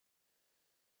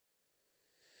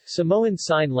Samoan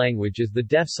Sign Language is the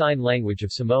deaf sign language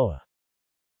of Samoa.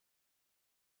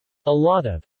 A lot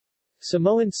of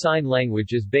Samoan Sign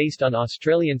Language is based on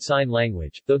Australian Sign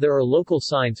Language, though there are local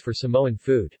signs for Samoan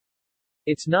food.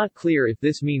 It's not clear if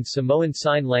this means Samoan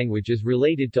Sign Language is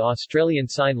related to Australian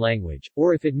Sign Language,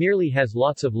 or if it merely has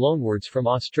lots of loanwords from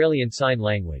Australian Sign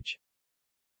Language.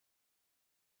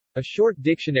 A short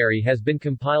dictionary has been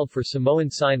compiled for Samoan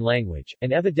Sign Language,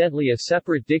 and evidently a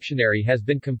separate dictionary has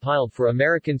been compiled for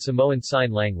American Samoan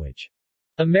Sign Language.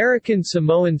 American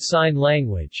Samoan Sign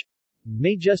Language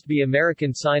may just be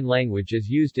American Sign Language as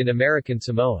used in American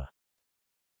Samoa.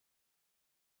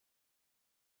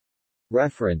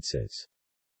 References